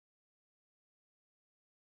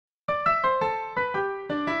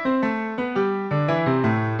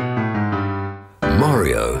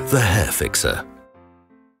Mario, the hair fixer.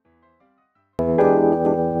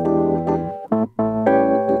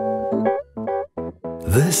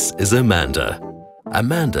 This is Amanda.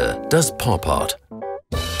 Amanda does pop art.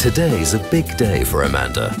 Today's a big day for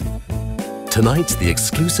Amanda. Tonight's the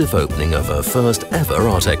exclusive opening of her first ever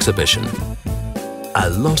art exhibition. A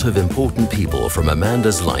lot of important people from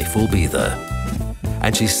Amanda's life will be there.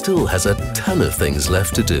 And she still has a ton of things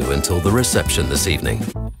left to do until the reception this evening.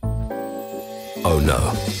 Oh no,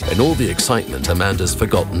 in all the excitement, Amanda's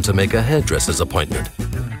forgotten to make a hairdresser's appointment.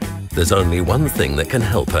 There's only one thing that can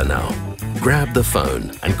help her now. Grab the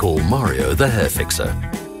phone and call Mario the hair fixer.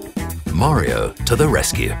 Mario to the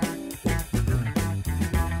rescue.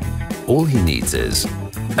 All he needs is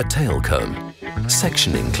a tail comb,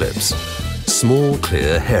 sectioning clips, small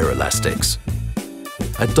clear hair elastics,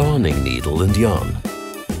 a darning needle and yarn,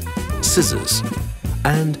 scissors,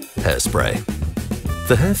 and hairspray.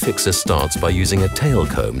 The hair fixer starts by using a tail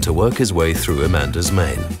comb to work his way through Amanda's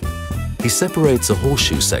mane. He separates a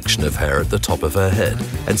horseshoe section of hair at the top of her head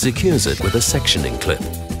and secures it with a sectioning clip.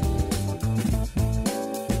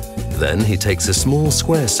 Then he takes a small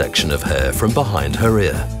square section of hair from behind her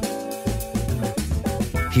ear.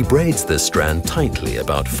 He braids this strand tightly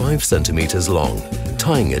about 5 centimeters long,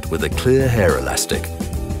 tying it with a clear hair elastic.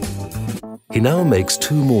 He now makes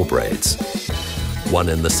 2 more braids, one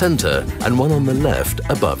in the center and one on the left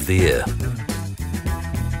above the ear.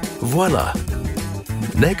 Voila!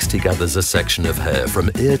 Next, he gathers a section of hair from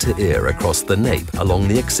ear to ear across the nape along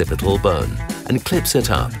the occipital bone and clips it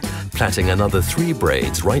up, plaiting another 3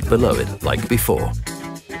 braids right below it like before.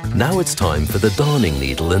 Now it's time for the darning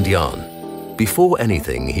needle and yarn. Before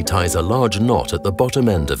anything, he ties a large knot at the bottom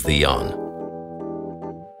end of the yarn.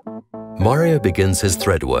 Mario begins his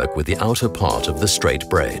thread work with the outer part of the straight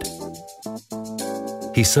braid.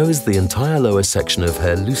 He sews the entire lower section of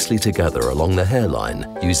hair loosely together along the hairline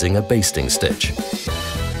using a basting stitch.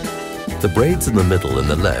 The braids in the middle and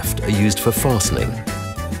the left are used for fastening.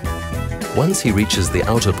 Once he reaches the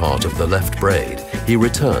outer part of the left braid, he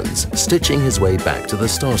returns, stitching his way back to the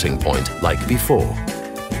starting point like before.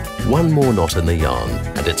 One more knot in the yarn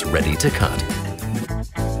and it's ready to cut.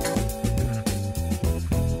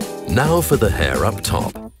 Now for the hair up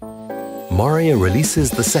top. Mario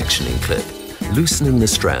releases the sectioning clip, loosening the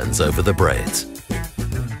strands over the braids.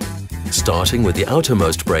 Starting with the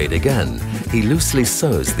outermost braid again, he loosely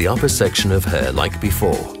sews the upper section of hair like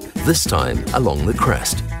before, this time along the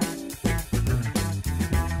crest.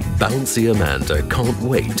 Bouncy Amanda can't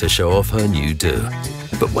wait to show off her new do.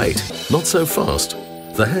 But wait, not so fast.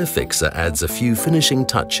 The hair fixer adds a few finishing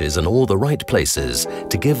touches in all the right places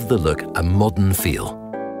to give the look a modern feel.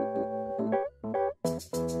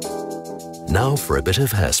 Now for a bit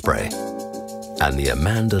of hairspray. And the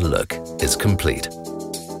Amanda look is complete.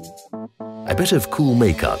 A bit of cool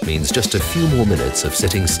makeup means just a few more minutes of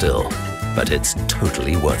sitting still, but it's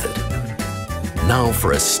totally worth it. Now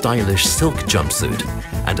for a stylish silk jumpsuit,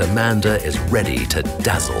 and Amanda is ready to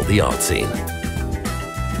dazzle the art scene.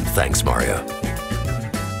 Thanks, Mario.